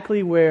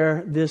exactly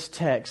where this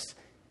text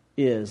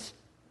is.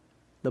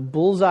 The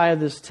bullseye of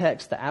this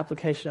text, the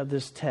application of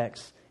this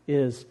text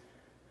is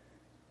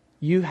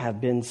you have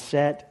been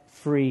set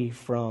free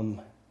from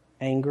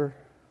anger,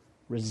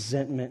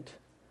 resentment,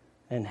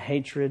 and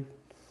hatred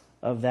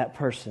of that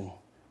person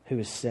who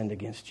has sinned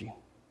against you.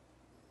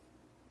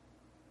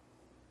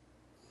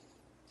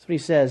 That's what he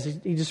says.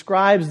 He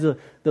describes the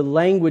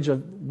language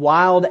of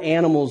wild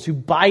animals who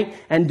bite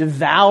and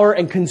devour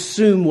and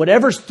consume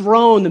whatever's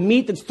thrown, the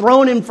meat that's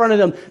thrown in front of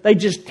them. They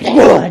just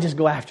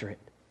go after it.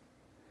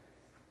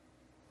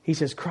 He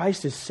says,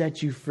 Christ has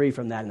set you free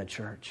from that in the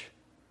church.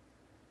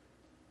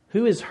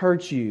 Who has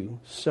hurt you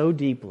so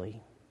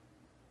deeply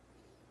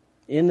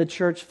in the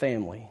church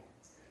family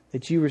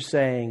that you were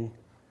saying,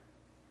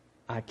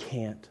 I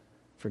can't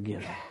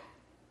forgive them.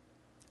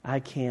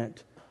 I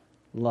can't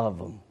love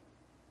them.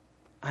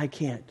 I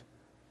can't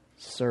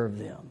serve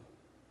them.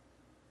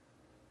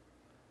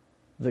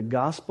 The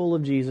gospel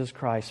of Jesus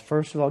Christ,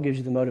 first of all, gives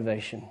you the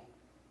motivation.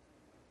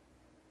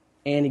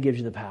 And He gives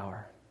you the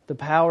power. The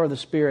power of the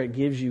Spirit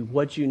gives you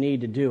what you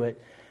need to do it.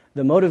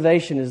 The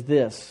motivation is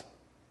this: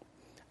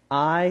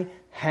 I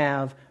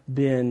have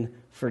been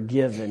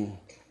forgiven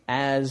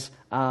as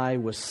I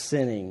was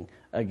sinning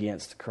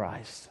against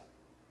Christ.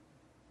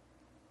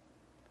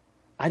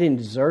 I didn't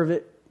deserve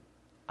it.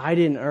 I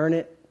didn't earn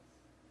it.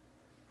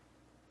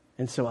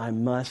 And so I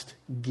must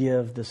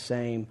give the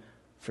same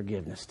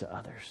forgiveness to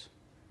others.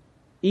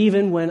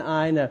 Even when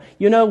I know.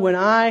 You know, when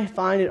I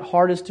find it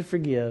hardest to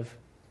forgive,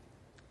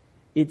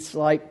 it's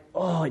like,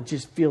 oh, it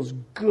just feels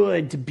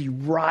good to be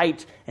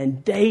right,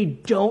 and they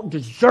don't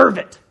deserve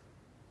it.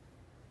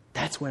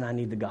 That's when I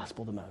need the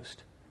gospel the most.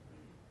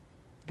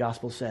 The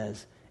gospel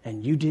says,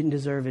 and you didn't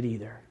deserve it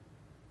either.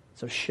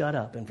 So shut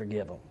up and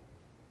forgive them.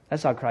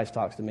 That's how Christ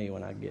talks to me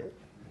when I get it.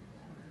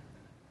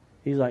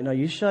 He's like, no,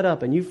 you shut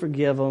up and you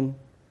forgive them,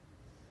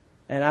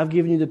 and I've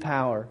given you the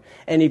power.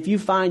 And if you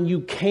find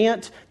you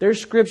can't,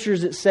 there's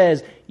scriptures that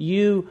says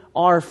you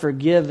are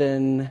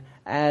forgiven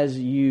as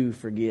you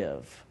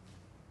forgive.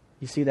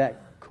 You see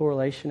that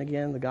correlation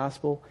again, the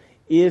gospel?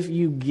 If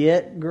you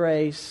get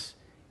grace,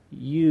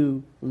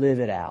 you live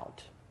it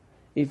out.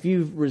 If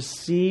you've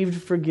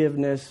received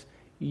forgiveness,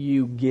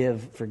 you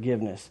give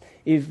forgiveness.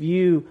 If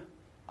you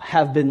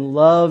have been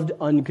loved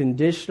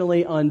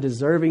unconditionally,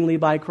 undeservingly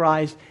by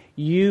Christ,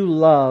 you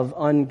love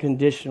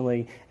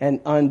unconditionally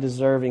and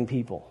undeserving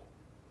people.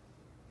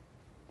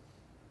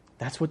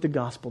 That's what the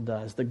gospel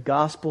does. The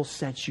gospel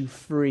sets you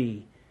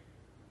free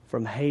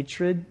from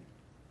hatred.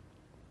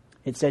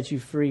 It sets you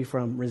free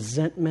from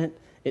resentment.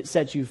 It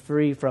sets you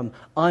free from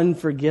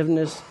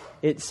unforgiveness.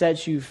 It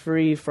sets you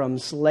free from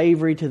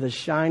slavery to the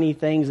shiny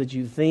things that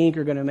you think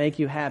are going to make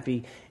you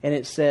happy. And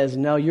it says,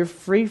 no, you're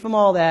free from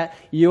all that.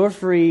 You're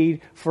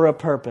freed for a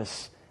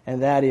purpose.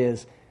 And that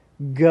is,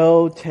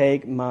 go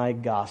take my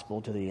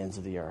gospel to the ends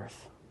of the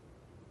earth.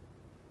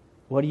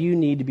 What do you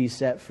need to be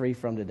set free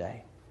from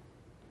today?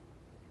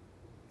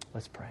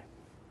 Let's pray.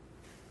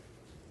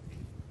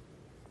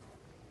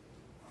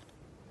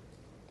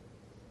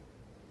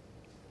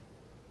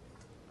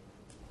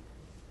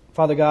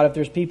 Father God, if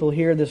there's people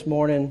here this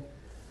morning,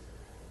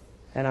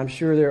 and I'm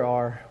sure there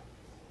are,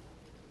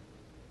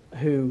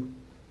 who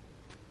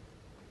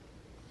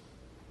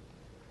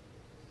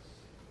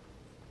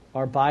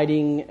are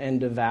biting and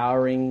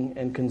devouring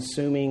and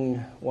consuming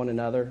one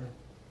another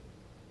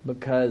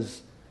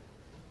because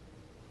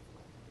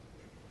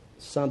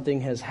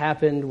something has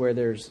happened where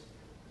there's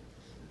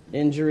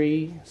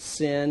injury,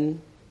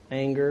 sin,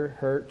 anger,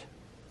 hurt.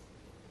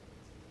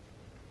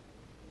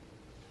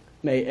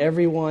 May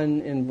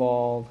everyone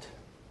involved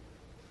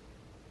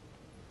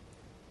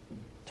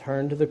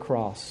turn to the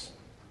cross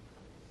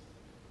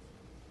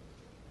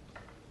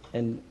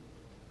and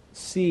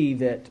see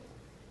that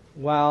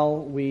while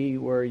we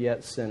were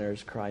yet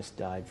sinners, Christ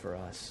died for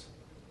us.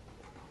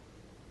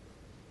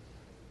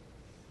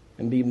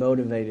 And be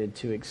motivated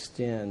to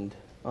extend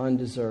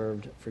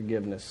undeserved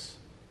forgiveness.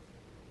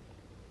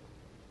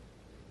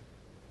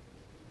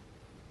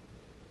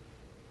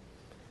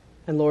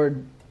 And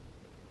Lord,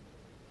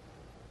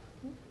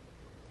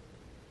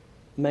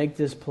 make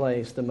this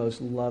place the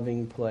most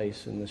loving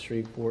place in the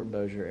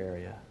Shreveport-Bossier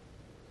area.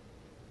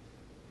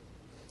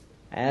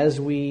 As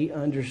we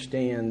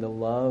understand the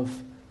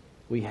love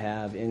we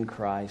have in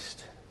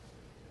Christ,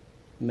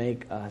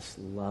 make us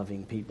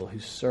loving people who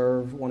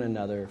serve one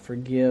another,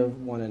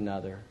 forgive one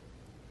another,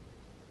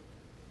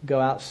 go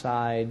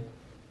outside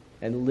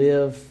and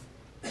live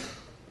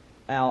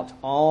out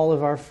all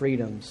of our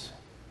freedoms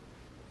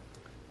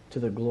to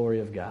the glory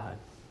of God.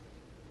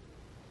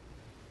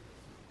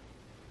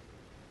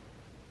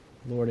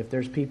 Lord, if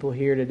there's people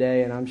here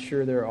today, and I'm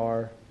sure there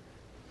are,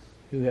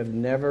 who have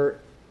never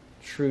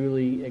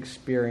truly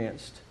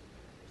experienced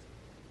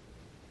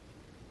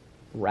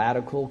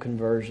radical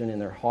conversion in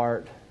their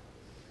heart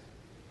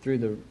through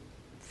the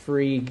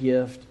free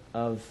gift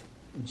of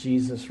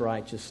Jesus'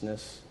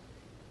 righteousness,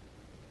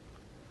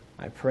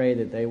 I pray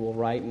that they will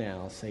right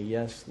now say,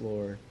 yes,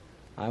 Lord,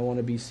 I want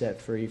to be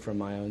set free from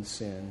my own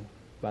sin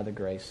by the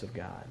grace of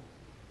God.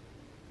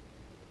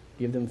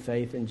 Give them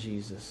faith in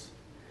Jesus.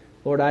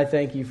 Lord, I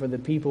thank you for the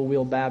people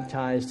we'll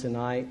baptize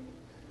tonight.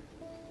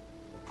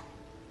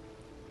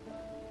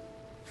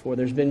 For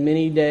there's been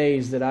many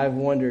days that I've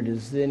wondered,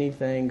 is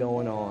anything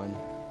going on?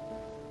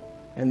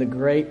 And the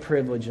great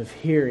privilege of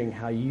hearing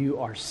how you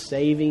are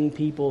saving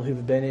people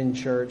who've been in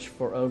church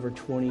for over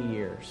 20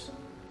 years.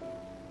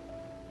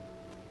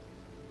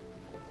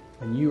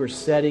 And you are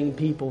setting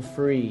people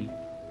free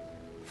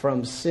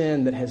from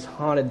sin that has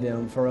haunted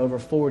them for over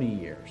 40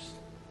 years.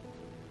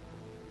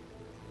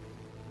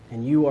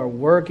 And you are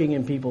working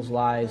in people's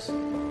lives,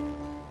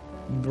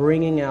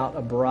 bringing out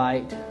a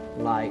bright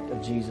light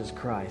of Jesus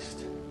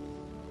Christ.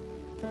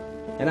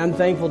 And I'm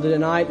thankful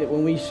tonight that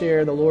when we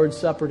share the Lord's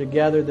Supper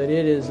together, that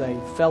it is a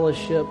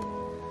fellowship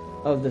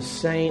of the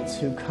saints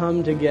who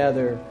come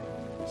together,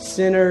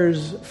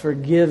 sinners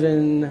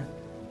forgiven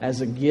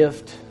as a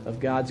gift of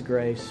God's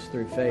grace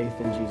through faith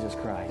in Jesus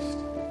Christ.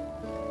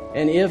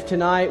 And if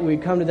tonight we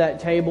come to that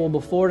table,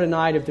 before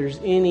tonight, if there's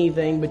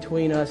anything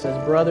between us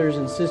as brothers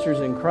and sisters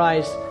in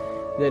Christ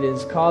that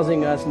is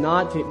causing us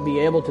not to be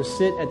able to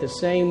sit at the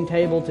same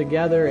table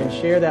together and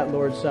share that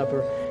Lord's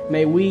Supper,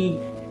 may we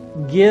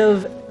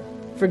give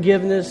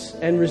forgiveness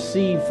and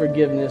receive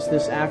forgiveness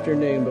this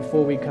afternoon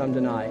before we come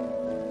tonight.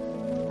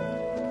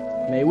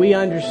 May we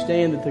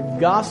understand that the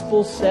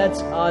gospel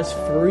sets us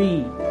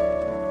free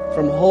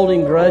from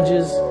holding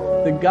grudges.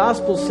 The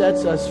gospel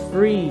sets us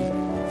free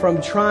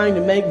from trying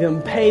to make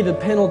them pay the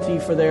penalty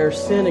for their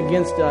sin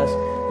against us.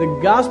 The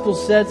gospel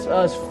sets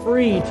us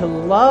free to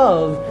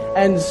love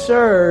and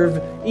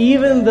serve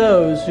even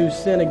those who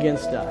sin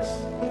against us.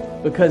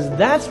 Because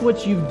that's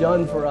what you've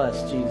done for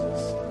us,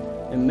 Jesus.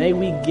 And may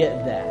we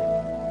get that.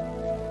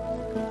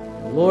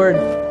 Lord,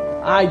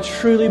 I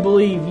truly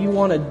believe you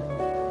want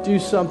to do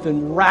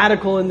something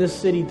radical in this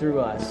city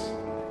through us.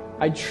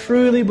 I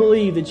truly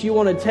believe that you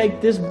want to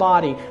take this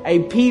body,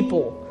 a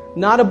people,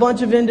 not a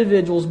bunch of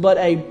individuals, but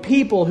a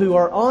people who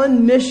are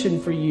on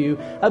mission for you,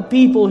 a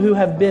people who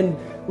have been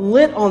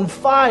lit on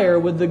fire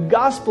with the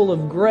gospel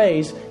of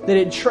grace, that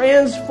it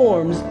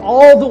transforms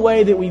all the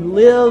way that we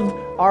live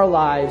our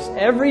lives.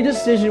 Every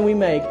decision we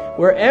make,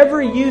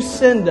 wherever you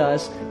send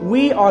us,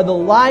 we are the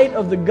light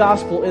of the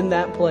gospel in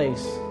that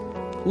place.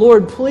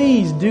 Lord,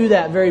 please do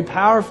that very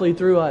powerfully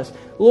through us.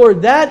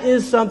 Lord, that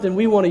is something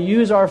we want to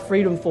use our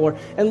freedom for.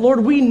 And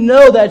Lord, we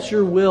know that's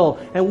your will.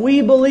 And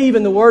we believe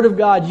in the Word of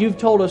God. You've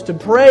told us to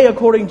pray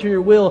according to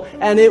your will,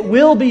 and it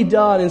will be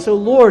done. And so,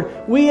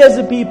 Lord, we as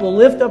a people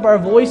lift up our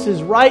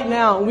voices right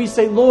now, and we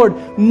say,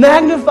 Lord,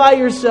 magnify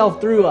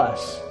yourself through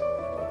us.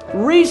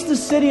 Reach the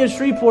city of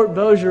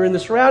Shreveport-Bossier and the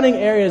surrounding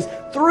areas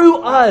through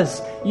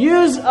us.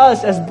 Use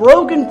us as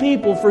broken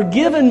people,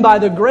 forgiven by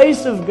the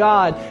grace of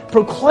God,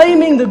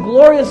 proclaiming the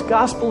glorious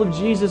gospel of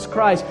Jesus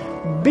Christ,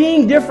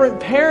 being different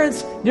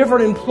parents,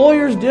 different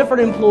employers,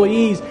 different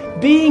employees,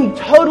 being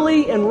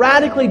totally and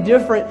radically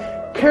different,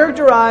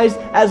 characterized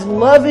as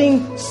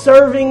loving,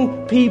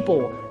 serving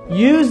people.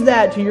 Use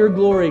that to your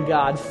glory,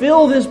 God.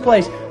 Fill this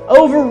place.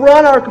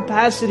 Overrun our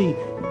capacity.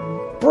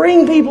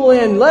 Bring people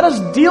in. Let us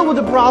deal with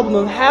the problem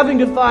of having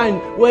to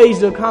find ways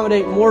to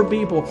accommodate more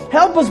people.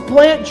 Help us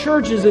plant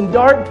churches in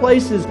dark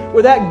places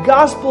where that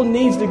gospel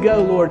needs to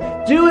go, Lord.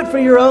 Do it for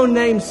your own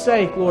name's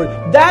sake, Lord.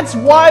 That's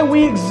why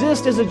we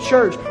exist as a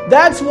church.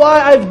 That's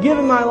why I've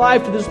given my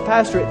life to this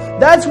pastorate.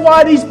 That's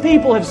why these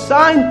people have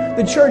signed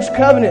the church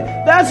covenant.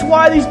 That's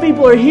why these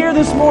people are here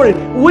this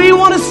morning. We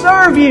want to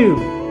serve you.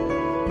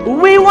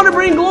 We want to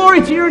bring glory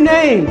to your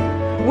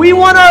name. We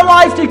want our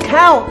life to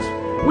count.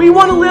 We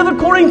want to live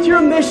according to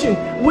your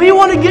mission. We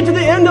want to get to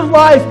the end of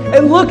life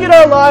and look at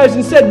our lives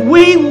and say,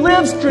 we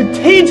lived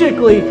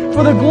strategically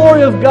for the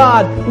glory of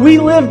God. We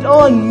lived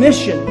on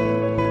mission.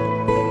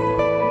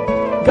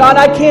 God,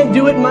 I can't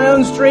do it in my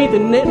own strength,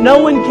 and no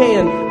one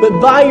can. But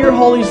by your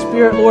Holy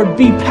Spirit, Lord,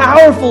 be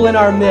powerful in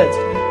our midst.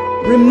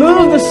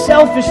 Remove the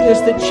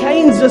selfishness that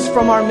chains us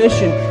from our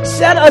mission.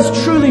 Set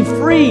us truly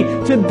free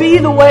to be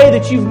the way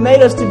that you've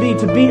made us to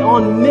be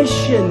on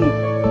mission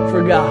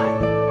for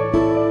God.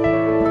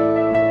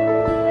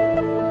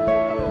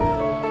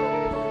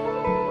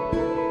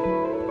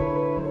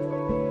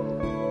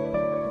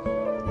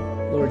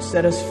 Lord,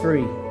 set us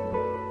free.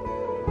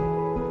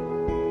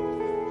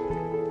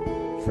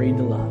 Free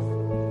to love.